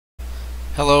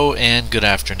Hello and good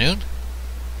afternoon.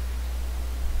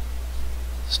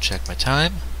 Let's check my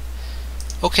time.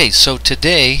 Okay, so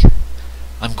today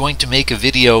I'm going to make a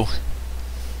video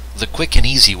the quick and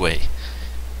easy way,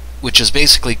 which is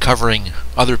basically covering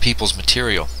other people's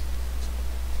material.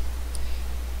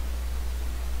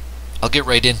 I'll get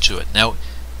right into it. Now,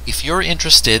 if you're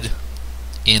interested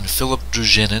in Philipp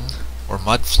Druzhinin or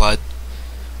mud flood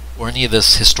or any of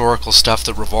this historical stuff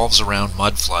that revolves around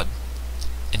mud flood,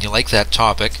 and you like that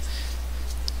topic,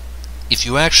 if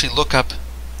you actually look up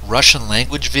Russian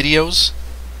language videos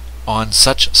on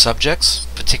such subjects,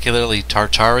 particularly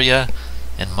Tartaria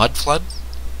and mud flood,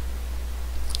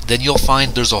 then you'll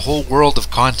find there's a whole world of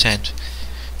content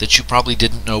that you probably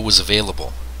didn't know was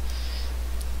available.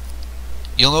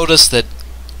 You'll notice that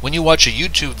when you watch a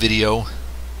YouTube video,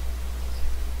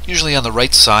 usually on the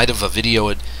right side of a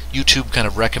video, YouTube kind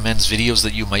of recommends videos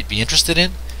that you might be interested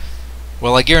in.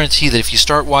 Well, I guarantee that if you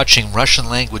start watching Russian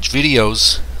language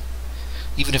videos,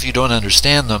 even if you don't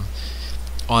understand them,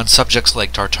 on subjects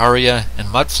like Tartaria and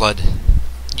mud flood,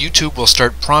 YouTube will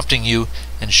start prompting you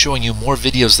and showing you more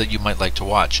videos that you might like to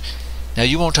watch. Now,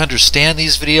 you won't understand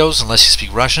these videos unless you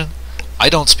speak Russian. I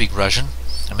don't speak Russian.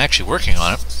 I'm actually working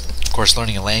on it. Of course,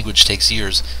 learning a language takes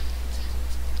years.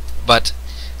 But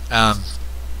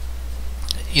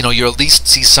you know, you'll at least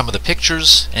see some of the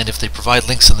pictures, and if they provide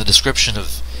links in the description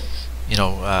of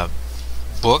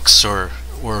books or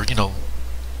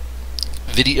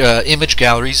video image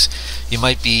galleries, you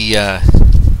might be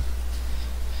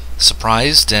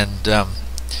surprised. And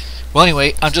well,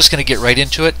 anyway, I'm just going to get right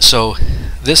into it. So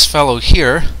this fellow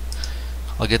here,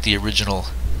 I'll get the original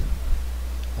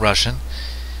Russian,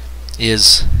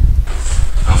 is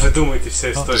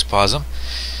just pause him.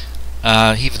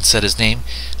 He even said his name.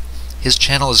 His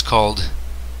channel is called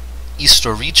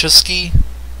Исторический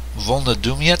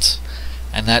Вольнодумец,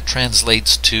 and that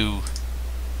translates to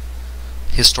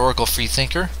historical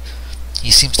freethinker.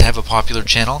 He seems to have a popular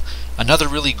channel. Another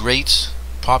really great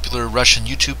popular Russian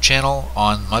YouTube channel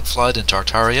on mud flood and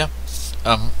Tartaria,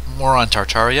 more on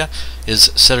Tartaria,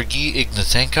 is Sergey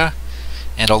Ignatenko,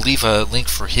 and I'll leave a link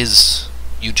for his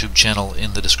YouTube channel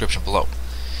in the description below.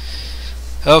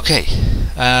 Okay,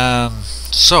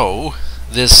 so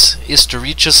this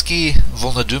Исторический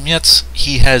Вольнодумец,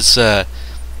 he has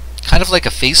kind of like a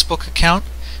Facebook account,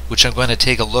 which I'm going to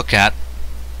take a look at.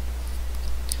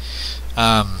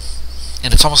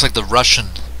 And it's almost like the Russian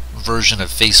version of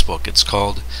Facebook. It's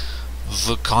called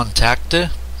vKontakte,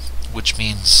 which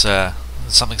means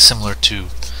something similar to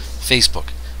Facebook.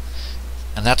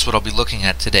 And that's what I'll be looking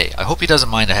at today. I hope he doesn't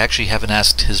mind. I actually haven't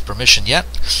asked his permission yet.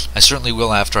 I certainly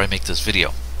will after I make this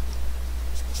video.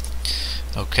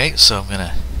 Okay, so I'm going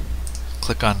to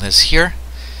click on this here,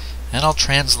 and I'll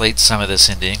translate some of this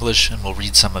into English, and we'll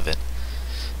read some of it.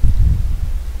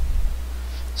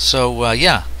 So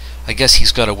yeah, I guess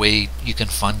he's got a way you can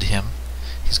fund him.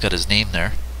 He's got his name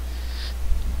there.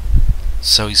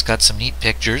 So he's got some neat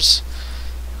pictures.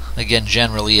 Again,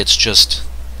 generally it's just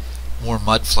more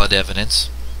mud flood evidence.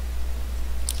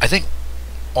 I think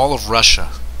all of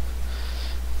Russia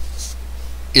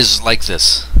is like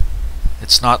this.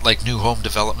 It's not like new home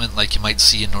development like you might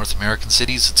see in North American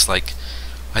cities. It's like,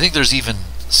 I think there's even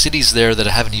cities there that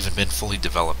haven't even been fully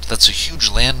developed. That's a huge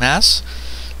landmass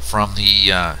from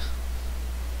the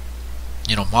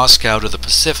Moscow to the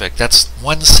Pacific. That's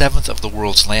 1/7 of the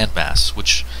world's landmass,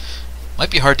 which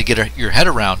might be hard to get your head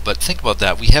around, but think about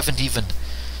that. We haven't even,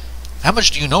 how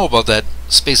much do you know about that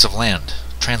space of land?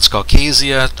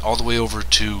 Transcaucasia all the way over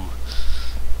to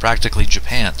practically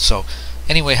Japan. So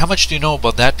anyway, how much do you know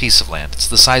about that piece of land? It's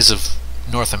the size of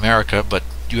North America, but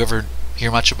do you ever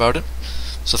hear much about it?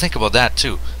 So think about that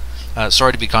too.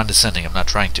 Sorry to be condescending, I'm not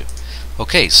trying to.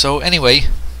 Okay, so anyway,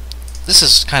 this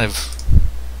is kind of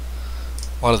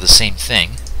a lot of the same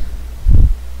thing,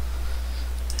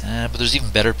 but there's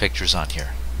even better pictures on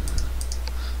here.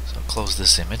 So I'll close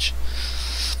this image.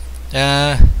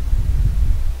 Yeah,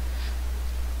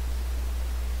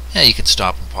 you can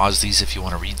stop and pause these if you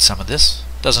want to read some of this.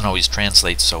 Doesn't always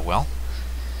translate so well.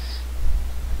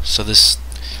 So this,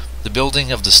 the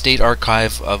building of the State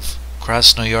Archive of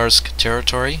Krasnoyarsk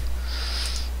Territory.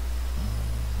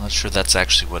 I'm not sure that's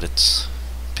actually what it's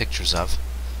pictures of.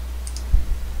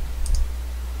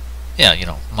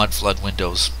 Yeah, mud flood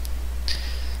windows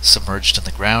submerged in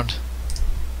the ground.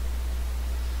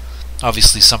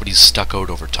 Obviously somebody's stuccoed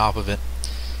over top of it.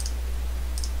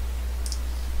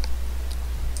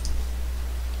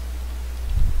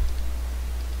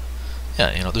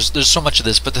 Yeah, there's so much of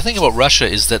this, but the thing about Russia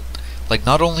is that, like,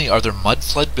 not only are there mud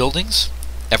flood buildings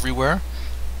everywhere,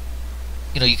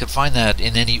 you can find that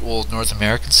in any old North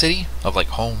American city of like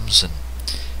homes and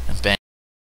banks.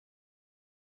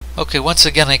 Okay, once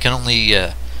again I can only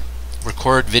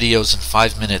record videos in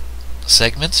 5-minute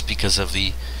segments because of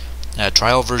the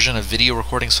trial version of video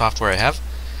recording software I have.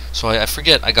 So I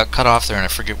forget, I got cut off there and I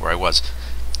forget where I was.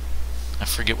 I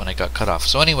forget when I got cut off.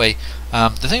 So anyway,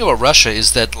 the thing about Russia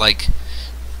is that like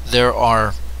there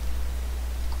are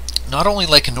not only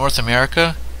like in North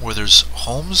America where there's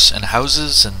homes and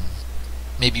houses and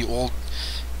maybe old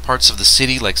parts of the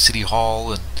city like City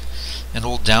Hall and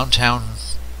old downtown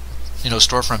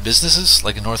storefront businesses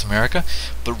like in North America,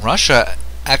 but Russia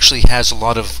actually has a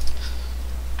lot of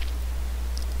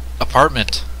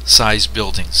apartment sized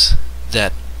buildings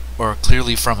that are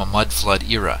clearly from a mud flood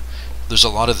era. There's a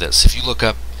lot of this. If you look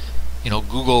up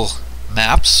Google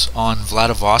Maps on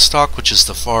Vladivostok, which is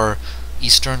the far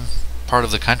eastern part of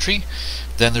the country,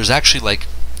 then there's actually like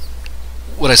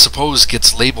what I suppose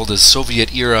gets labeled as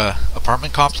Soviet era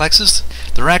apartment complexes.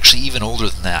 They're actually even older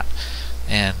than that,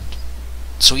 and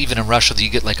so even in Russia you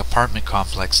get like apartment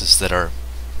complexes that are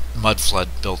mud flood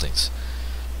buildings,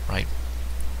 right?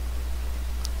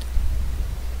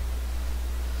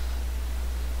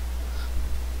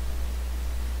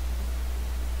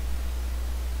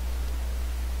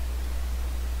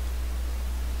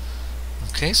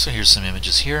 Okay, so here's some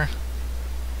images here.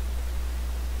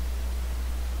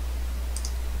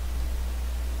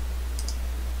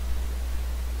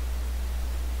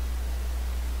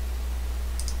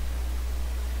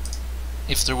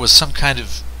 If there was some kind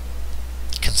of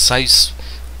concise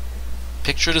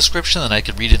picture description that I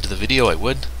could read into the video, I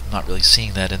would. I'm not really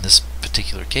seeing that in this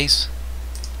particular case.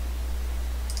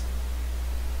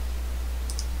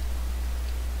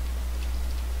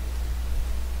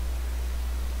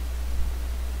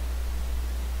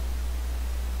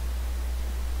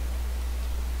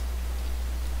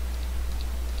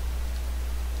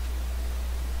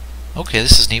 Okay,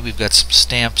 this is neat. We've got some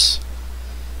stamps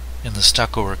in the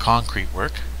stucco or concrete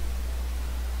work.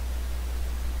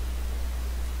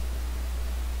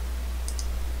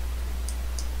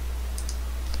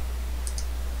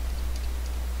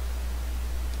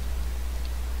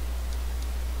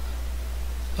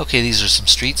 Okay, these are some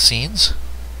street scenes.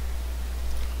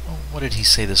 Oh, what did he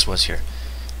say this was here?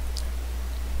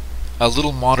 A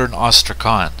little modern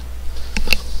Astrakhan.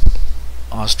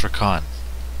 Astrakhan.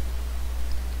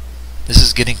 This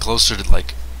is getting closer to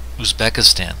like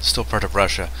Uzbekistan, still part of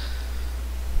Russia.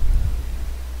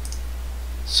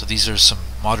 So these are some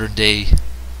modern day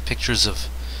pictures of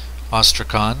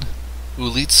Astrakhan.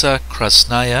 Ulitsa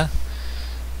Krasnaya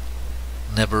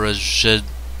Neberezhnaya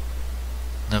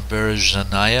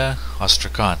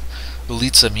Astrakhan.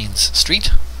 Ulitsa means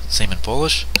street, same in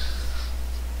Polish.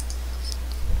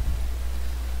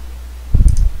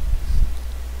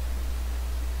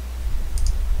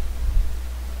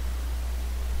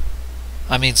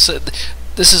 I mean, so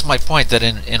this is my point, that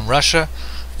in Russia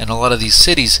and a lot of these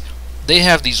cities, they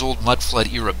have these old mud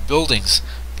flood era buildings,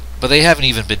 but they haven't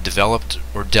even been developed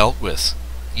or dealt with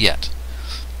yet.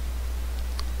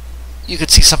 You could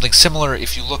see something similar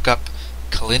if you look up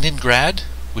Kaliningrad,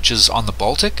 which is on the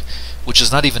Baltic, which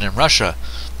is not even in Russia.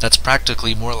 That's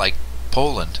practically more like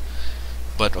Poland.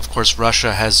 But of course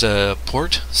Russia has a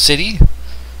port city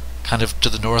kind of to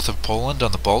the north of Poland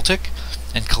on the Baltic,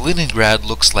 and Kaliningrad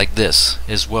looks like this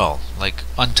as well, like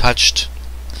untouched,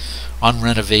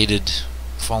 unrenovated,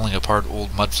 falling apart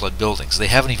old mud flood buildings. They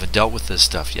haven't even dealt with this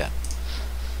stuff yet.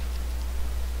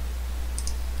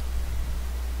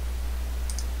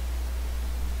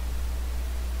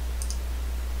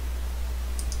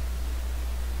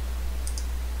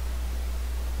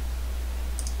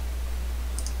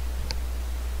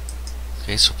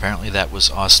 Okay, so apparently that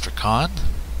was Astrakhan.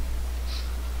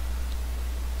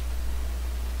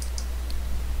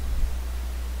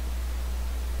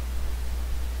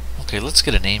 Okay, let's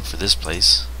get a name for this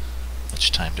place. How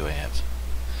much time do I have?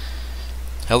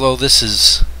 Hello, this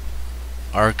is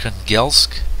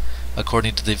Arkhangelsk.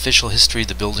 According to the official history,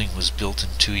 the building was built in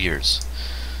 2 years.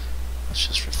 Let's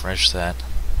just refresh that.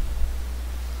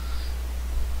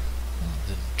 It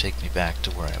didn't take me back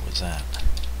to where I was at.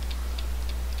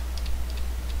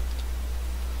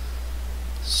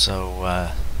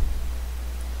 So,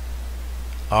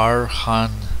 Arkhangelsk.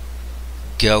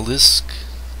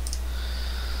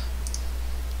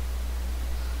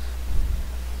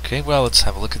 Okay, well, let's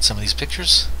have a look at some of these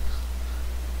pictures.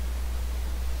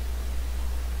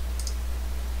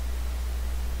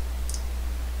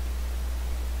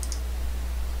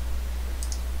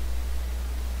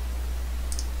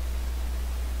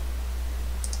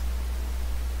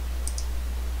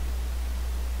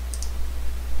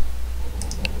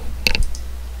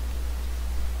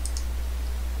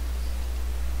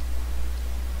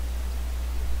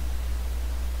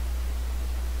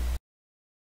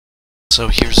 So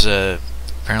here's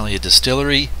apparently a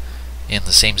distillery in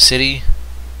the same city,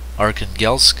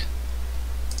 Arkhangelsk.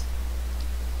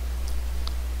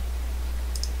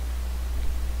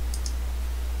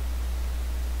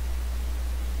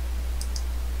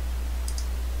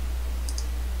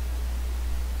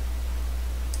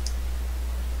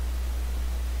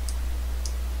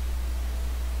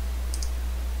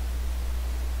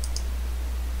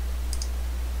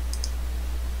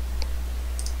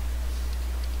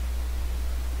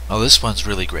 Oh, this one's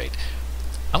really great.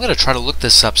 I'm going to try to look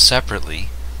this up separately.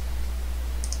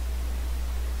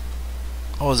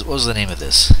 What was the name of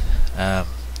this?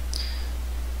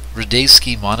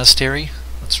 Rdeisky Monastery.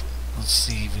 Let's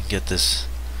see if we can get this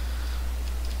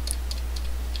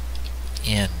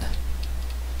in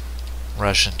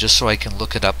Russian, just so I can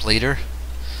look it up later.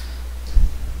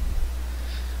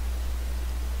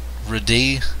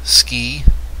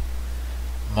 Rdeisky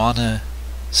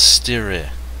Monastery.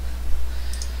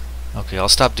 Okay, I'll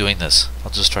stop doing this.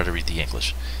 I'll just try to read the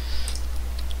English.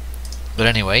 But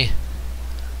anyway,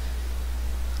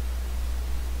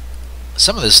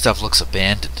 some of this stuff looks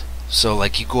abandoned. So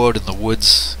like you go out in the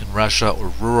woods in Russia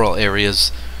or rural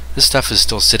areas, this stuff is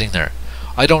still sitting there.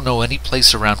 I don't know any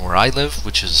place around where I live,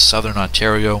 which is southern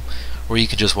Ontario, where you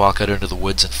can just walk out into the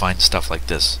woods and find stuff like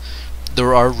this.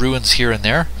 There are ruins here and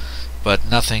there, but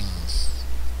nothing,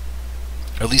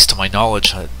 at least to my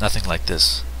knowledge, nothing like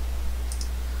this.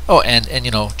 Oh, and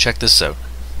you know, check this out.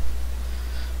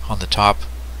 On the top,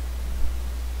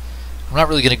 I'm not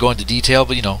really going to go into detail,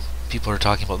 but you know, people are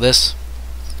talking about this.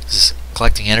 Is this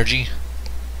collecting energy?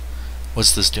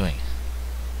 What's this doing?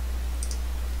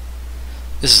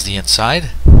 This is the inside.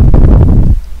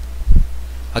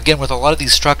 Again, with a lot of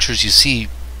these structures, you see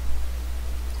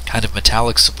kind of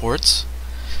metallic supports,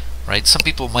 right? Some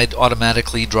people might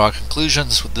automatically draw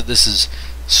conclusions that this is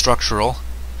structural,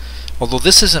 although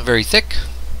this isn't very thick.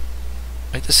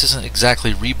 Right, this isn't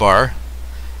exactly rebar,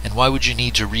 and why would you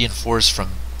need to reinforce from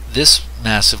this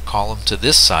massive column to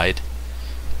this side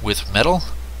with metal?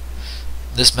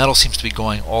 This metal seems to be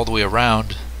going all the way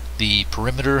around the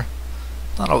perimeter,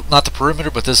 not the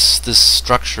perimeter, but this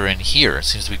structure in here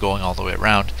seems to be going all the way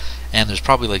around, and there's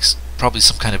probably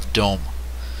some kind of dome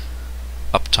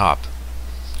up top.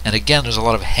 And again, there's a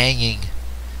lot of hanging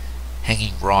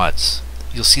rods.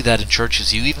 You'll see that in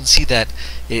churches. You even see that,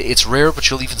 it's rare, but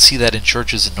you'll even see that in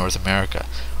churches in North America.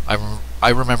 I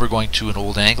remember going to an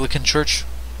old Anglican church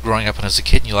growing up when I was a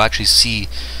kid, and you'll actually see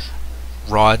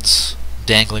rods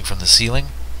dangling from the ceiling.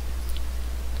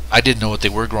 I didn't know what they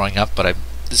were growing up, but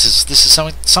this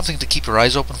is something to keep your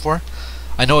eyes open for.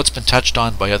 I know it's been touched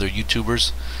on by other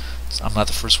YouTubers. I'm not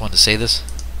the first one to say this.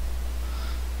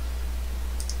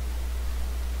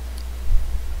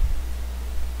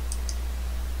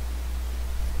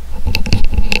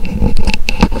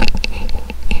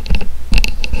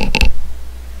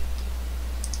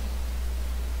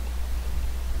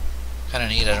 Kind of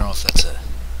neat. I don't know if that's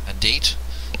a date.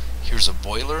 Here's a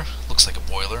boiler. Looks like a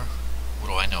boiler. What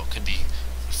do I know? Could be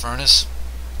a furnace.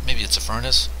 Maybe it's a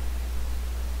furnace.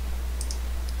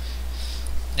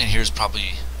 And here's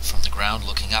probably from the ground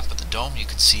looking up at the dome. You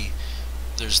can see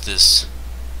there's this,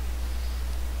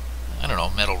 I don't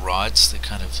know, metal rods that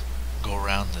kind of go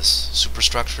around this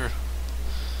superstructure.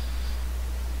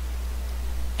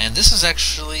 And this is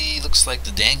actually, looks like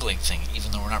the dangling thing,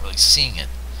 even though we're not really seeing it.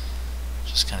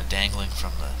 Just kind of dangling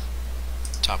from the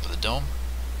top of the dome.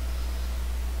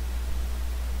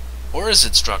 Or is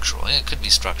it structural? It could be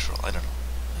structural. I don't know.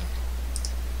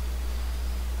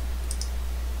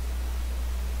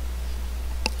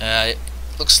 It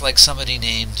looks like somebody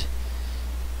named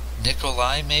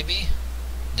Nikolai, maybe?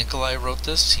 Nikolai wrote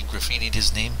this. He graffitied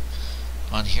his name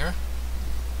on here.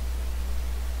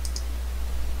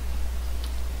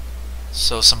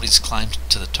 So somebody's climbed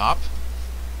to the top.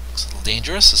 Looks a little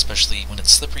dangerous, especially when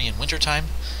it's slippery in wintertime.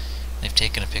 They've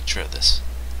taken a picture of this.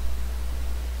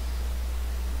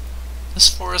 This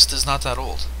forest is not that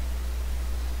old.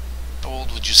 How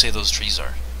old would you say those trees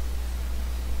are?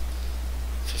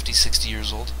 50, 60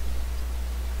 years old?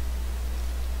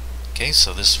 Okay,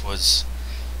 so this was,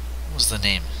 what was the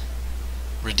name?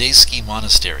 Rdeisky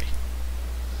Monastery.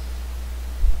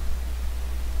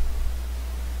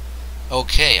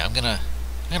 Okay, I'm gonna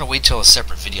wait till a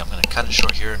separate video. I'm gonna cut it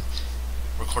short here and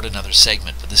record another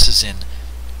segment, but this is in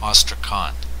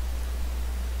Astrakhan.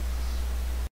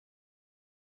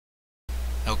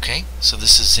 Okay, so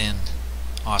this is in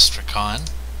Astrakhan.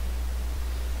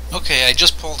 Okay, I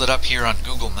just pulled it up here on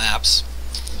Google Maps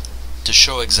to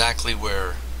show exactly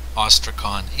where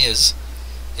Astrakhan is.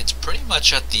 It's pretty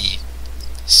much at the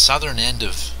southern end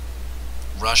of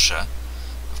Russia.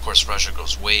 Of of course Russia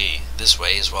goes way this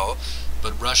way as well,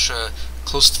 but Russia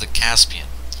close to the Caspian.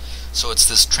 So it's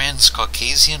this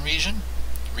Transcaucasian region.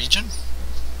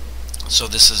 So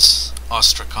this is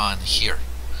Astrakhan here.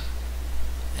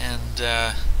 And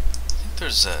I think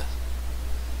there's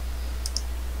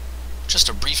just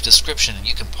a brief description, and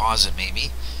you can pause it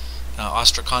maybe.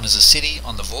 Astrakhan is a city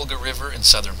on the Volga River in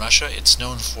southern Russia. It's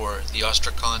known for the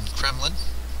Astrakhan Kremlin,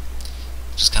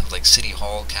 which is kind of like city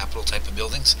hall, capital type of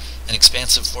buildings. An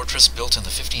expansive fortress built in the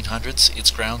 1500s. Its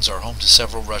grounds are home to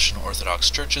several Russian Orthodox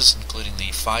churches, including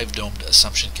the five-domed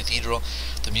Assumption Cathedral.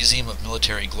 The Museum of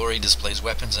Military Glory displays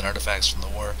weapons and artifacts from the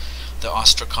war. The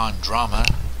Astrakhan Drama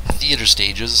Theater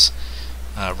stages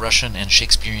Russian and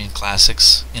Shakespearean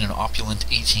classics in an opulent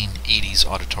 1880s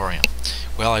auditorium.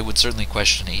 Well, I would certainly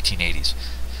question 1880s.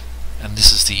 And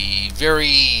this is the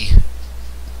very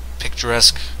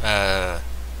picturesque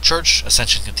church,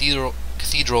 Ascension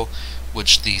Cathedral,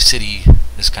 which the city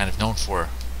is kind of known for.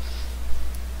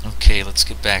 Okay, let's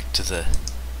get back to the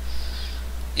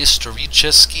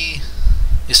Исторический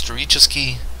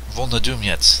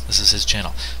Вольнодумец. This is his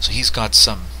channel. So he's got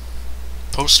some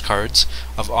postcards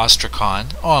of Astrakhan.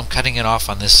 Oh, I'm cutting it off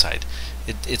on this side.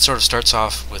 It sort of starts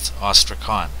off with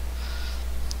Astrakhan.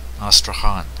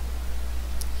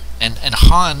 And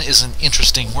Han is an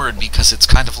interesting word because it's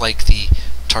kind of like the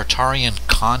Tartarian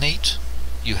Khanate.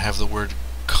 You have the word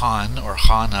Khan or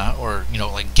Hana, or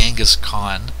like Genghis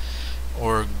Khan,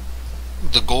 or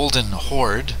the Golden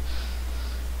Horde,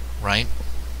 right?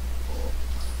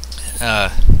 I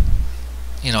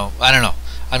don't know.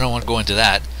 I don't want to go into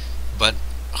that, but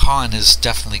Han is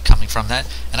definitely coming from that.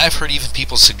 And I've heard even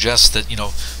people suggest that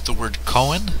the word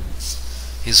Cohen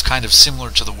is kind of similar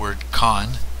to the word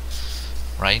Khan,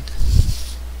 right?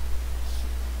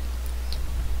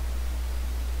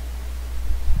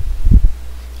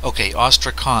 Okay,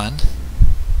 Astrakhan,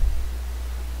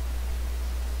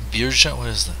 Birja, what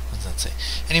does that say?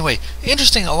 Anyway,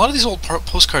 interesting. A lot of these old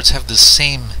postcards have the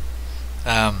same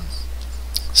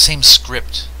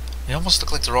script. They almost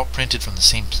look like they're all printed from the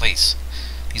same place.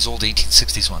 These old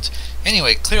 1860s ones.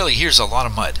 Anyway, clearly here's a lot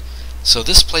of mud. So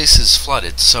this place is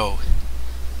flooded. So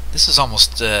this is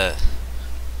almost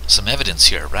some evidence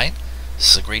here, right?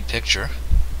 This is a great picture.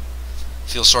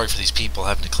 Feel sorry for these people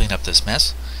having to clean up this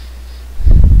mess.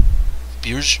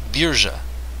 Birja,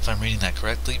 if I'm reading that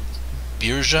correctly.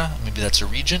 Birja, maybe that's a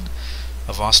region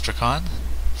of Astrakhan.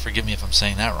 Forgive me if I'm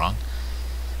saying that wrong.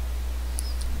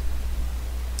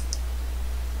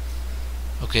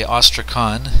 Okay,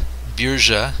 Astrakhan,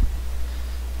 Birja,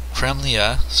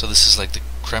 Kremlia, so this is like the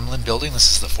Kremlin building,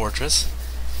 this is the fortress.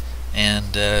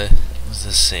 And, what does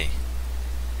this say?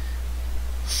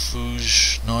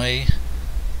 Fujnoi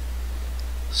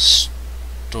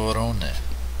Storone.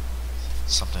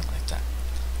 Something like that.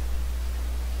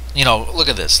 Look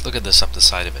at this. Look at this up the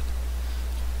side of it.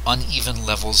 Uneven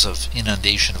levels of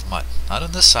inundation of mud. Not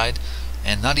on this side,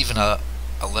 and not even a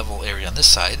level area on this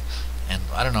side. And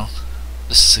I don't know.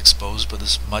 This is exposed, but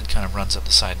this mud kind of runs up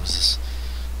the side. Was this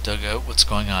dug out? What's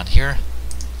going on here?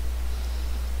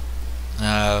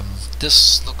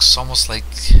 This looks almost like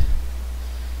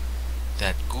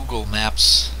that Google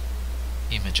Maps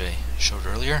image I showed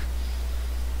earlier.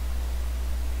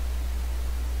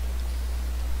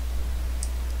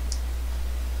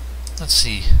 Let's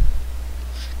see.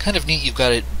 Kind of neat. You've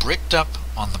got it bricked up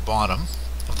on the bottom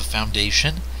of the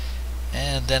foundation,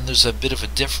 and then there's a bit of a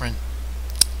different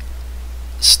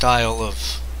style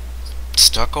of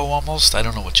stucco almost. I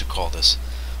don't know what you call this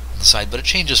on the side, but it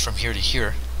changes from here to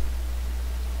here.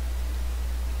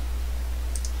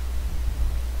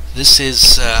 This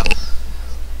is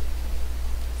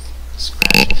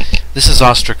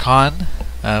Astrakhan.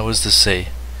 What does this say?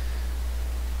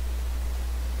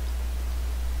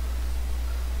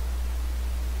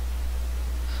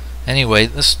 Anyway,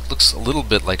 this looks a little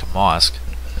bit like a mosque.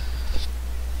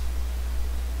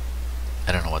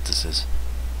 I don't know what this is.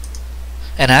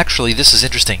 And actually, this is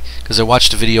interesting because I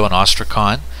watched a video on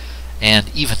Astrakhan, and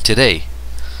even today,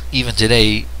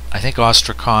 I think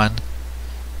Astrakhan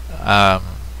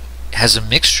has a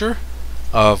mixture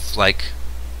of like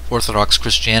Orthodox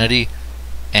Christianity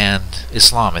and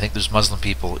Islam. I think there's Muslim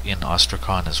people in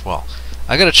Astrakhan as well.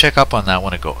 I got to check up on that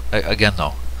when I go again,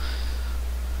 though.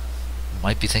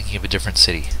 Might be thinking of a different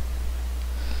city.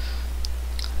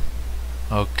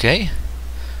 Okay.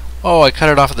 Oh, I cut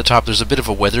it off at the top. There's a bit of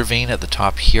a weather vane at the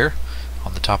top here,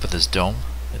 on the top of this dome.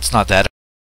 It's not that.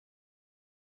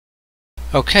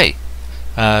 Okay.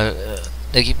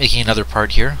 Making another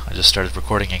part here. I just started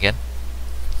recording again.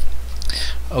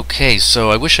 Okay, so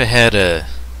I wish I had a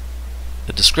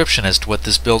description as to what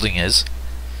this building is.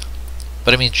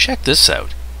 But I mean, check this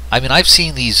out. I mean, I've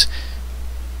seen these,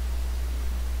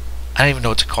 I don't even know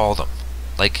what to call them,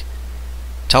 like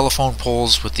telephone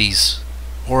poles with these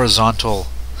horizontal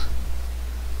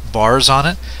bars on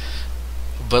it.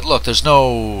 But look, there's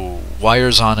no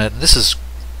wires on it, and this is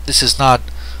not,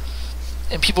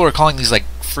 and people are calling these like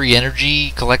free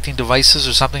energy collecting devices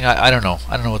or something. I don't know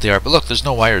what they are, but look, there's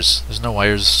no wires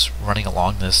running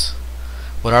along this.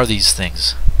 What are these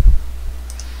things?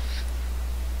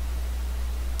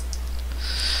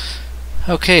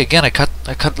 Okay, again, I cut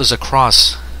there's a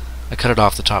cross. I cut it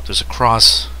off the top. There's a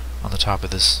cross on the top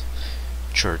of this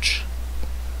church.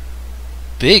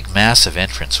 Big, massive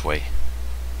entranceway.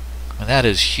 And that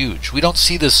is huge. We don't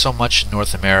see this so much in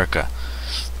North America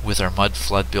with our mud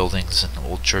flood buildings and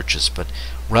old churches, but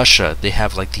Russia, they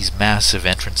have like these massive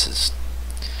entrances.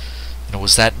 You know,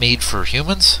 was that made for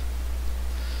humans?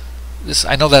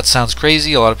 I know that sounds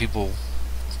crazy. A lot of people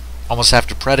almost have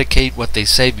to predicate what they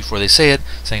say before they say it,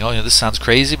 saying, "Oh, this sounds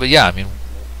crazy," but yeah, I mean,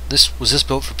 was this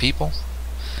built for people?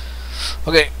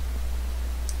 Okay.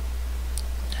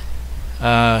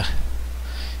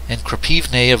 In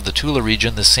Krapivne of the Tula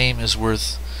region, the same is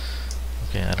worth.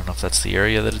 Okay, I don't know if that's the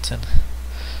area that it's in.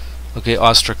 Okay,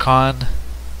 Astrakhan.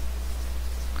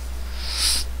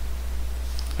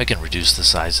 I can reduce the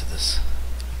size of this.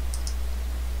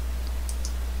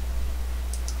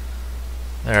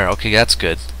 There, okay, that's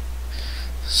good.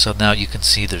 So now you can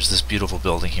see there's this beautiful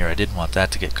building here. I didn't want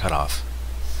that to get cut off.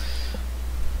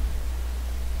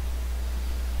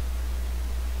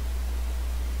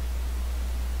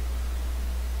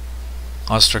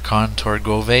 Astrakhan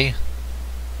Torgove.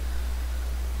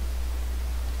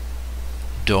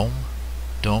 Dome.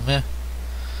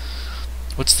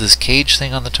 What's this cage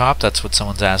thing on the top? That's what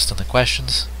someone's asked in the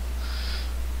questions.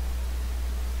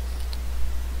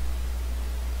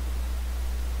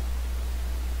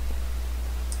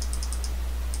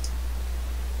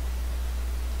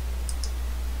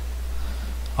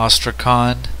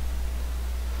 Astrakhan.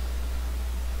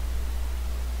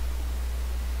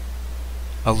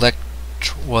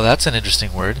 Well, that's an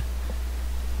interesting word.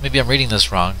 Maybe I'm reading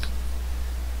this wrong.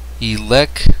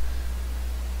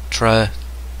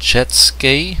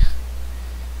 Elektrochetske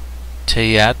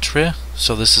Teatre.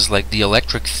 So this is like the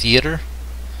Electric Theater.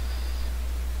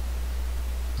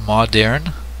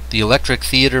 Modern. The Electric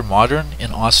Theater Modern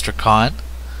in Astrakhan.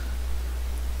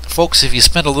 Folks, if you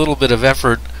spend a little bit of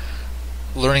effort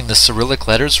learning the Cyrillic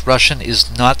letters, Russian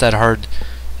is not that hard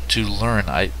to learn.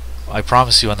 I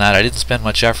promise you on that. I didn't spend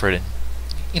much effort. And,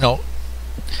 you know,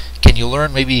 can you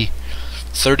learn maybe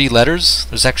 30 letters?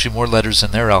 There's actually more letters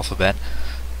in their alphabet.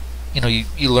 You know,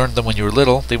 you learned them when you were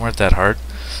little. They weren't that hard.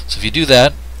 So if you do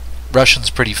that, Russian's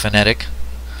pretty phonetic.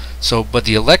 So, but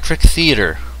the Electric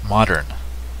Theater Modern.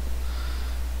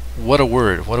 What a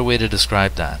word. What a way to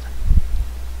describe that.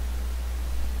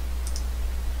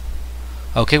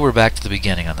 Okay, we're back to the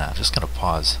beginning on that. Just going to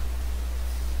pause.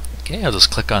 Okay, I'll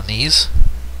just click on these.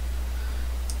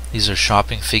 These are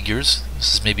shopping figures.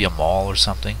 This is maybe a mall or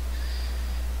something.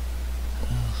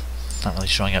 Not really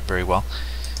showing up very well.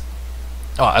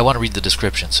 Oh, I want to read the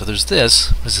description. So there's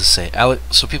this. What does this say?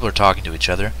 So people are talking to each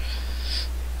other.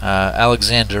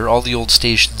 Alexander, all the old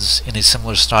stations in a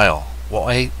similar style.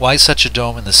 Why such a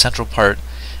dome in the central part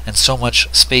and so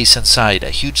much space inside?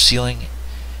 A huge ceiling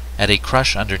at a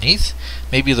crush underneath?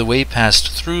 Maybe the way passed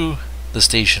through the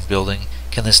station building.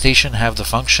 Can the station have the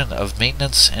function of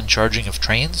maintenance and charging of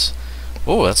trains?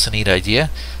 Oh, that's a neat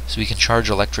idea. So we can charge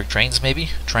electric trains, maybe?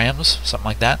 Trams, something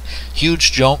like that.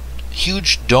 Huge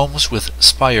domes with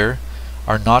spire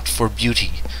are not for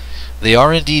beauty. They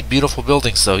are indeed beautiful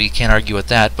buildings, though. You can't argue with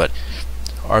that, but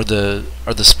are the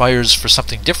spires for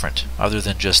something different other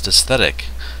than just aesthetic?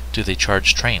 Do they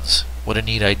charge trains? What a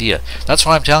neat idea. That's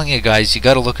why I'm telling you guys, you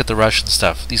got to look at the Russian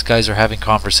stuff. These guys are having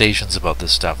conversations about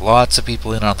this stuff. Lots of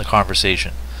people in on the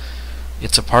conversation.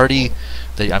 It's a party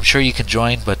that I'm sure you can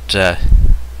join, but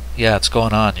yeah, it's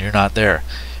going on. You're not there.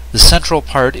 The central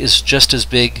part is just as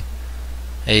big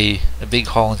a big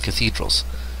hall in cathedrals.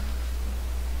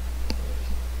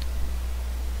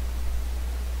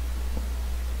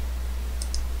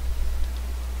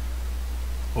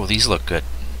 Oh, these look good.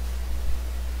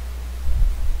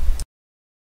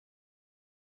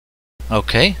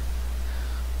 Okay.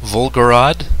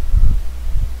 Volgorod,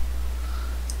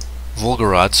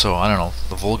 so I don't know,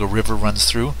 the Volga River runs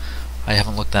through. I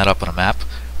haven't looked that up on a map.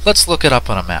 Let's look it up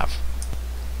on a map.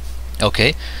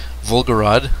 Okay.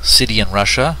 Volgorod, city in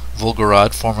Russia.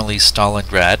 Volgorod, formerly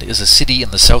Stalingrad, is a city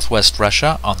in the southwest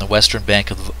Russia on the western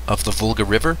bank of the Volga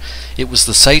River. It was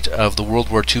the site of the World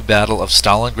War II Battle of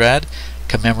Stalingrad,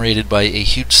 commemorated by a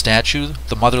huge statue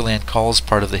the motherland calls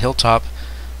part of the hilltop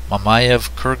Mamayev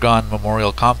Kurgan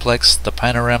Memorial Complex. The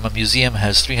Panorama Museum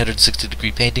has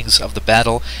 360-degree paintings of the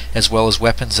battle, as well as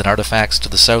weapons and artifacts. To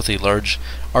the south, a large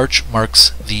arch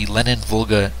marks the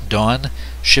Lenin-Volga-Don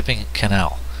shipping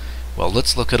canal. Well,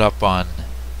 let's look it up on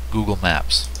Google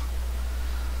Maps.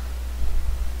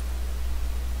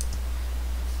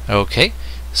 Okay,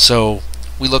 so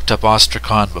we looked up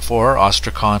Astrakhan before.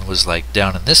 Astrakhan was like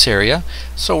down in this area,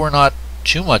 so we're not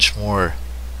too much more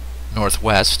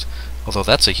northwest, although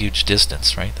that's a huge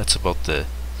distance, right? That's about the...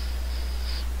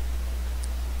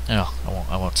 No,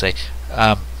 I won't say.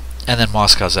 And then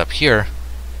Moscow's up here,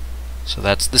 so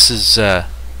this is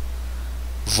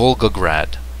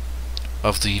Volgograd,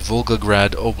 of the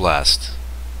Volgograd Oblast.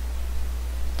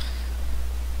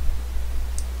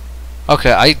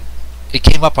 Okay, it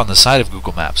came up on the side of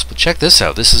Google Maps, but check this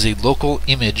out. This is a local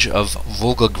image of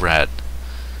Volgograd.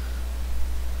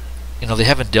 You know, they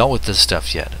haven't dealt with this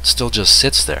stuff yet. It still just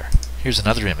sits there. Here's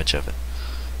another image of it.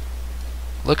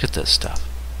 Look at this stuff.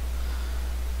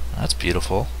 That's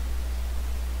beautiful.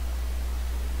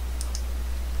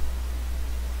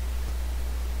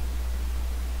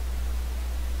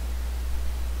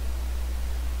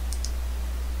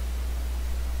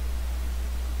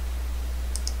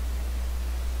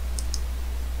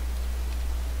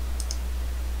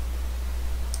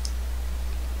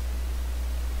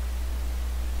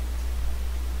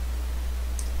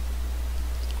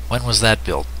 When was that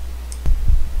built?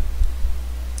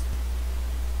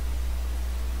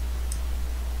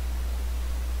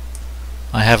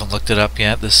 I haven't looked it up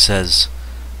yet. This says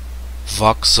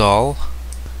Vokzal.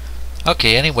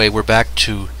 Okay, anyway, we're back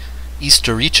to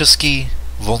Исторический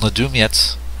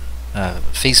Вольнодумец,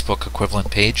 Facebook equivalent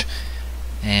page,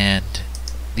 and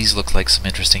these look like some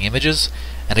interesting images.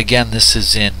 And again, this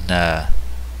is in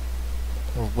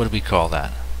what do we call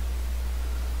that?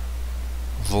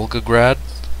 Volgograd?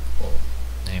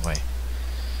 Anyway.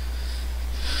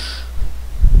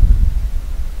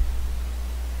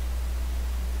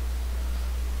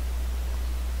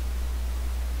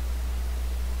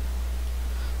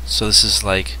 So this is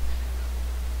like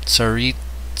Tsaritsina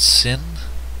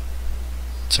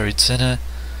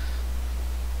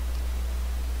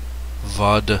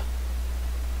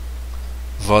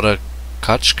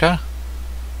Vodokachka.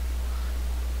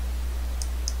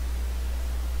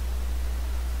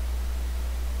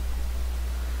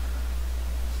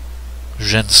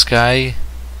 Rdeisky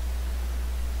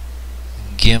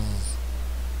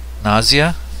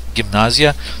Gymnasia.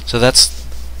 So that's,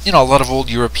 you know, a lot of old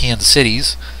European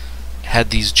cities had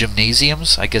these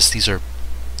gymnasiums. I guess these are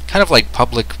kind of like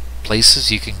public places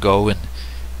you can go, and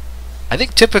I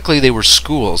think typically they were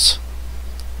schools.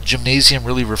 Gymnasium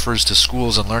really refers to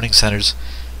schools and learning centers.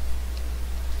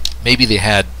 Maybe they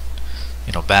had,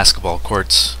 you know, basketball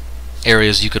courts,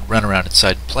 areas you could run around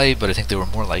inside and play, but I think they were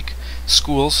more like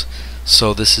schools.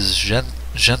 So this is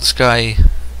Rdeisky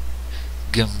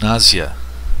Gymnasia.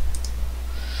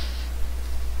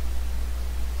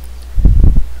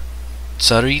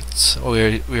 Tsarits, oh,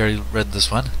 we already read this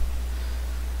one.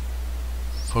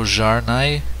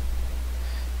 Požárny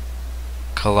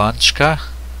Kalancha.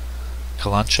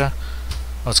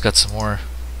 Oh, it's got some more.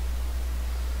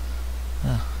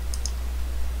 Huh.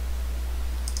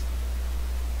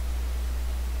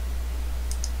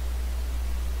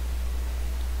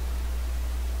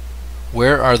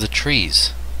 Where are the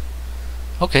trees?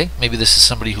 Okay, maybe this is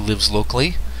somebody who lives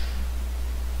locally.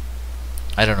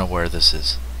 I don't know where this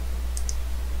is.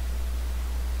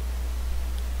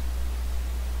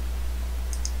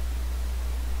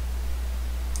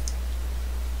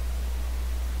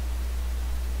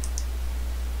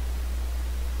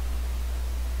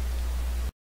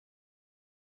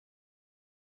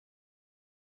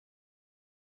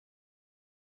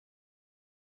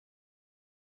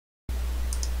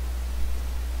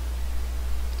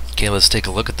 Okay, let's take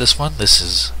a look at this one. This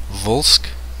is Volsk.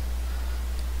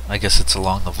 I guess it's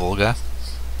along the Volga.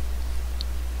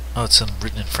 Oh, it's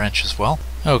written in French as well.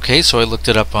 Okay, so I looked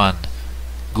it up on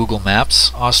Google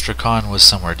Maps. Astrakhan was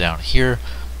somewhere down here.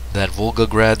 That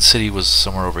Volgograd city was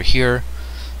somewhere over here.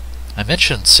 I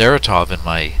mentioned Saratov in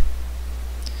my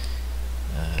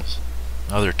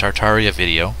other Tartaria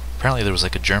video. Apparently there was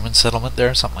like a German settlement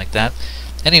there, something like that.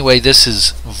 Anyway, this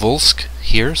is Volsk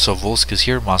here. So Volsk is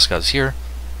here, Moscow's here.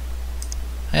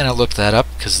 And I looked that up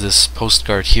because this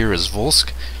postcard here is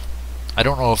Volsk. I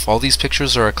don't know if all these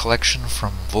pictures are a collection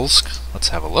from Volsk. Let's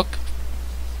have a look.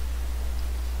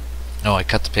 No, I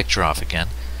cut the picture off again.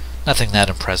 Nothing that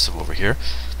impressive over here.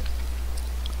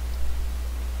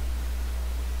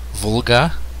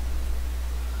 Volga.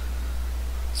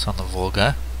 It's on the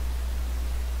Volga.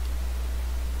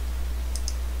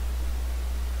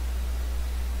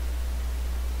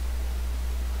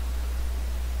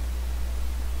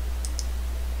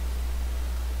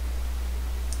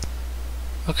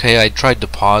 Okay, I tried to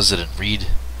pause it and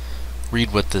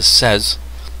read what this says,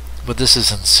 but this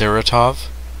is in Saratov,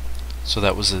 so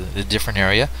that was a different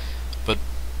area, but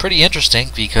pretty interesting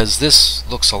because this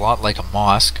looks a lot like a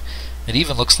mosque. It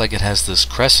even looks like it has this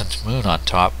crescent moon on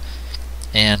top,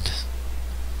 and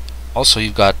also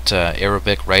you've got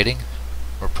Arabic writing,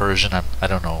 or Persian. I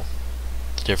don't know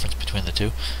the difference between the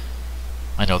two.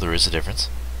 I know there is a difference.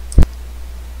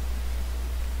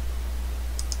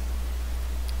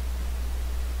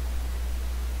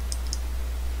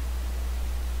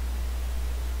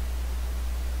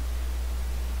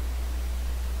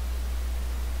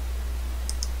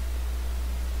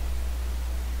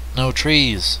 No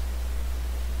trees.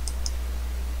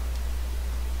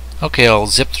 Okay, I'll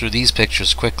zip through these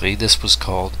pictures quickly. This was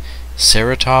called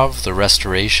Saratov, the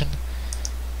Restoration.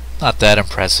 Not that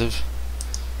impressive.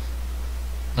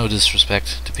 No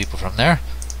disrespect to people from there.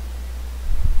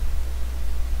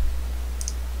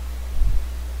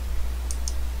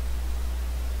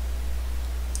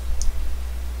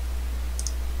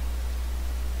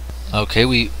 Okay,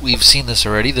 we've seen this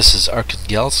already. This is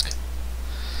Arkhangelsk.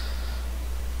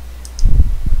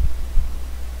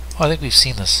 Oh, I think we've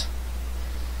seen this.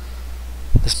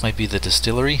 This might be the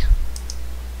distillery.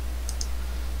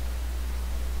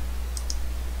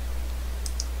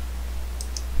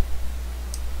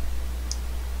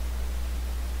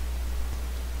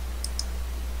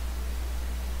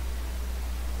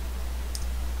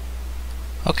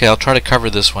 Okay, I'll try to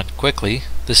cover this one quickly.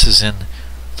 This is in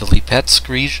the Lipetsk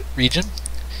region.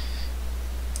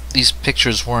 These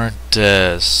pictures weren't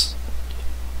that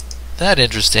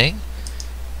interesting,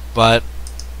 but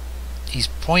he's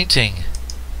pointing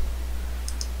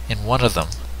in one of them,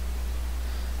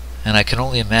 and I can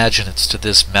only imagine it's to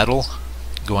this metal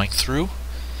going through.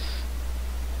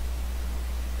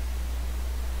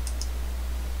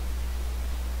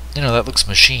 You know, that looks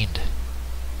machined.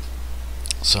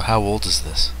 So how old is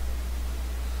this?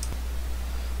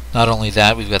 Not only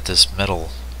that, we've got this metal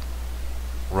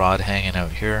rod hanging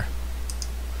out here.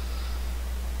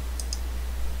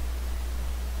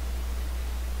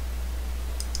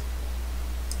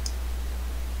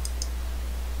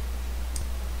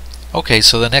 Okay,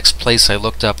 so the next place I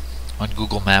looked up on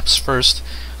Google Maps first,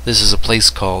 this is a place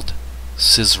called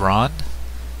Syzran.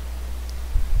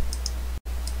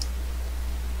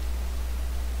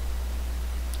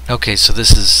 Okay, so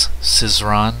this is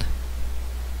Syzran.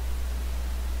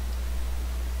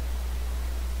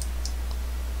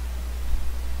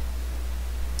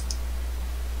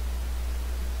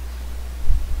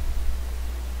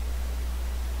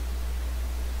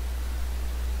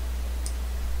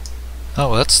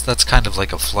 Oh, that's kind of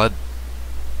like a flood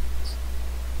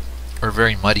or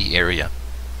very muddy area.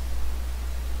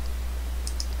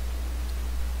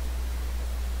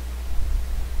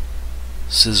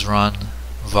 Syzran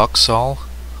Vauxhall.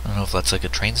 I don't know if that's like a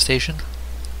train station.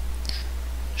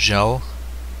 Gel.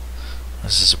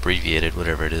 This is abbreviated,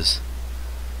 whatever it is.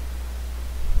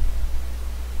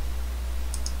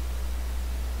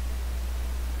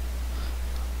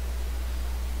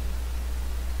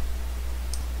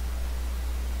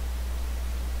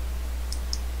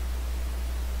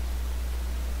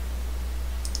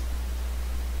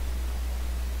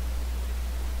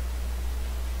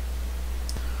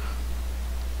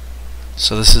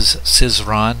 So this is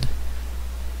Syzran,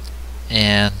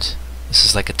 and this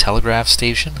is like a telegraph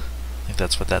station. I think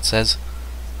that's what that says.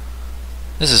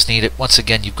 This is neat. Once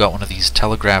again, you've got one of these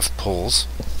telegraph poles,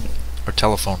 or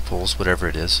telephone poles, whatever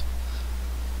it is.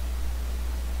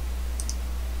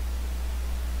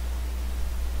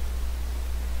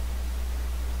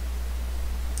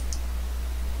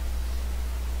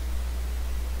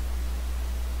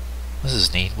 This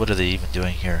is neat. What are they even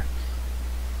doing here?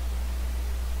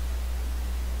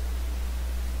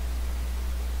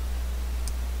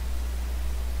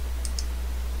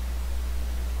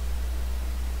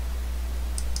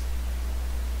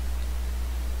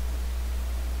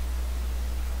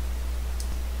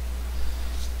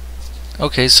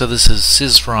 Okay, so this is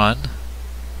Syzran,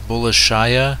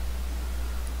 Boleshaya,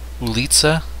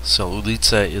 Ulitsa. So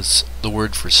Ulitsa is the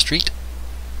word for street.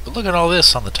 But look at all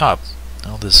this on the top.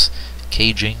 All this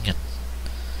caging and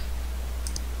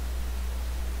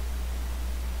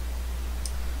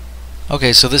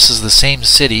okay, so this is the same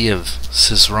city of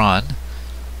Syzran,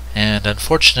 and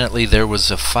unfortunately there was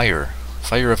a fire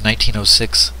of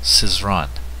 1906 Syzran.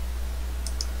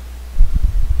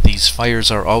 These fires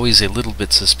are always a little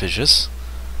bit suspicious.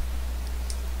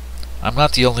 I'm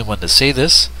not the only one to say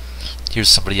this. Here's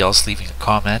somebody else leaving a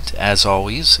comment. As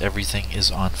always, everything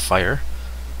is on fire.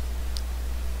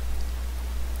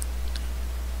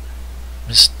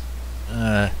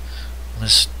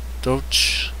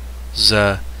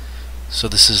 za. So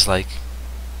this is like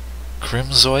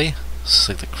Krimzoy. This is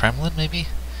like the Kremlin, maybe?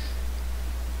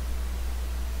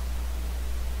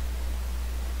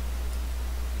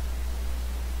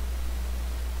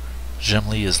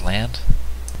 Zemli is land.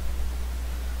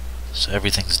 So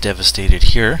everything's devastated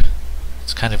here.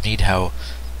 It's kind of neat how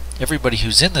everybody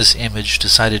who's in this image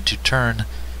decided to turn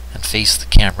and face the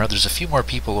camera. There's a few more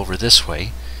people over this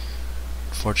way.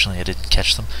 Unfortunately, I didn't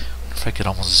catch them. I wonder if I could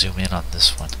almost zoom in on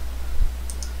this one.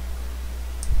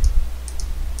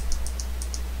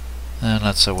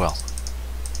 Not so well.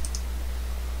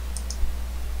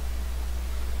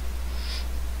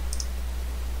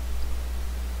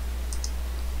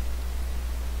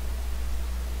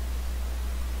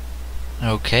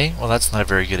 Okay, well that's not a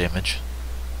very good image.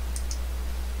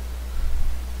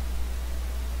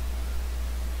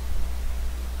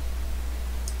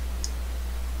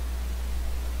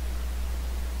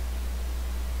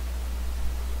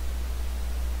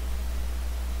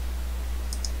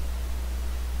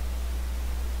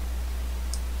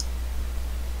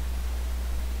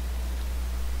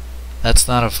 That's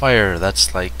not a fire,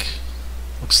 that's like,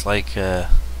 looks like,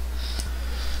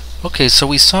 okay, so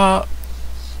we saw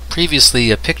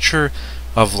previously a picture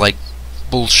of like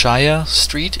Bolshaya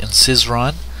Street in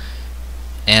Syzran,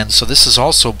 and so this is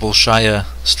also Bolshaya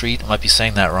Street. I might be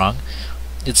saying that wrong.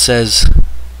 It says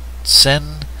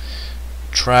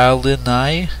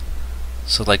Centralinai,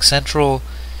 so like central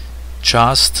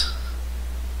Chast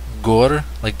Gor,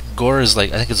 like Gor is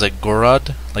like, I think it's like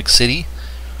Gorod, like city.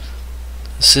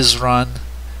 Syzran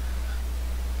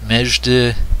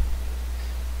Mejde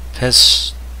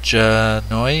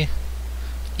Pesjanoi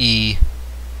I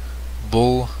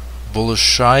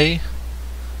Bolshai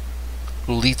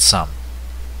Ulitsam.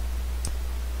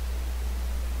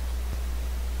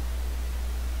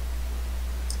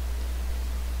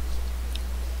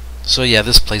 So yeah,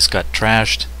 this place got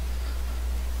trashed.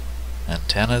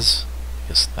 Antennas, I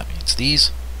guess that means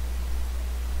these.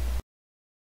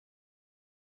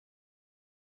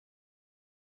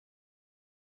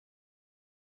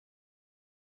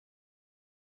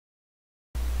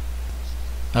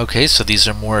 Okay, so these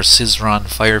are more Syzran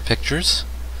fire pictures.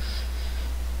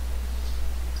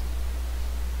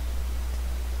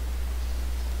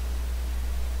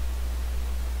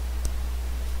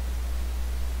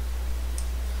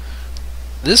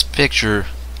 This picture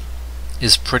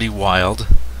is pretty wild.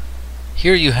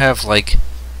 Here you have like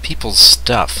people's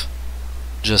stuff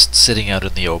just sitting out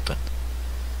in the open.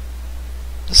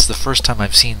 This is the first time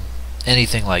I've seen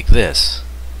anything like this.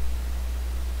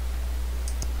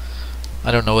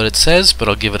 I don't know what it says, but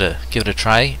I'll give it a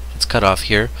try. It's cut off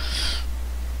here.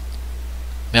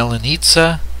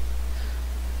 Melanitsa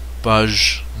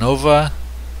Bajnova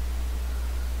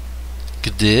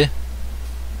Gde,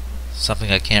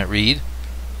 something I can't read.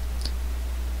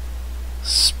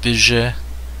 Spizha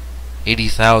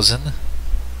 80,000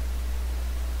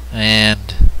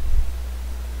 and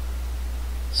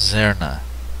Zerna.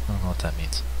 I don't know what that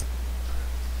means.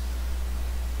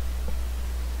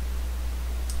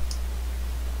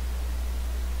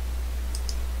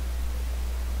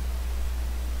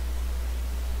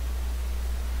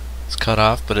 It's cut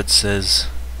off, but it says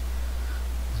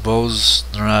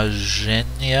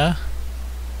Boznrajenia.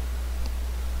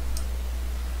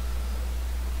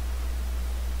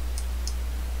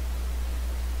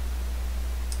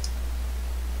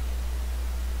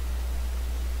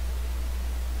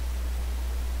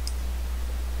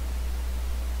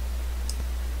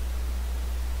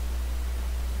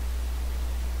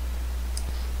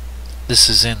 This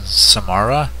is in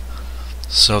Samara,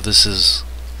 so this is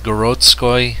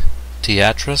Gorodskoy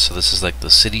Teatra, so this is like the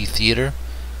city theater.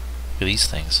 Look at these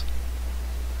things.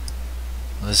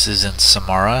 This is in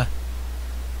Samara.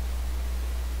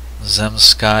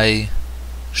 Zemsky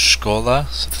Shkola,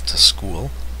 so that's a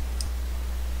school.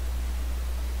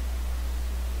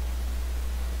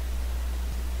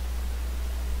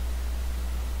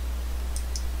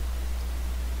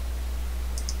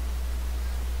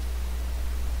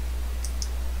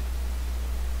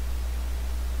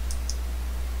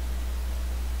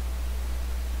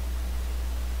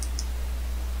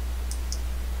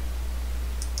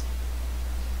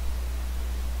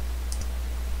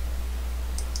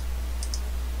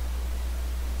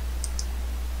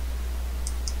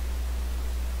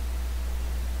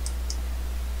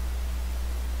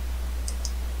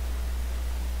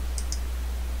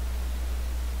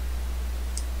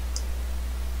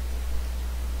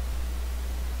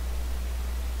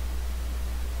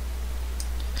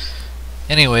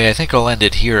 Anyway, I think I'll end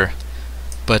it here,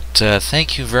 but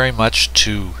thank you very much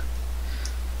to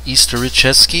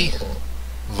Исторический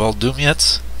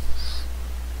Вольнодумец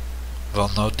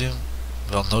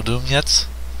Vольнодумец.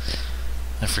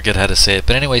 I forget how to say it.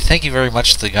 But anyway, thank you very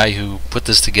much to the guy who put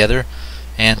this together.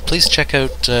 And please check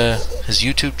out his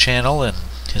YouTube channel and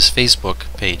his Facebook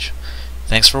page.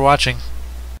 Thanks for watching.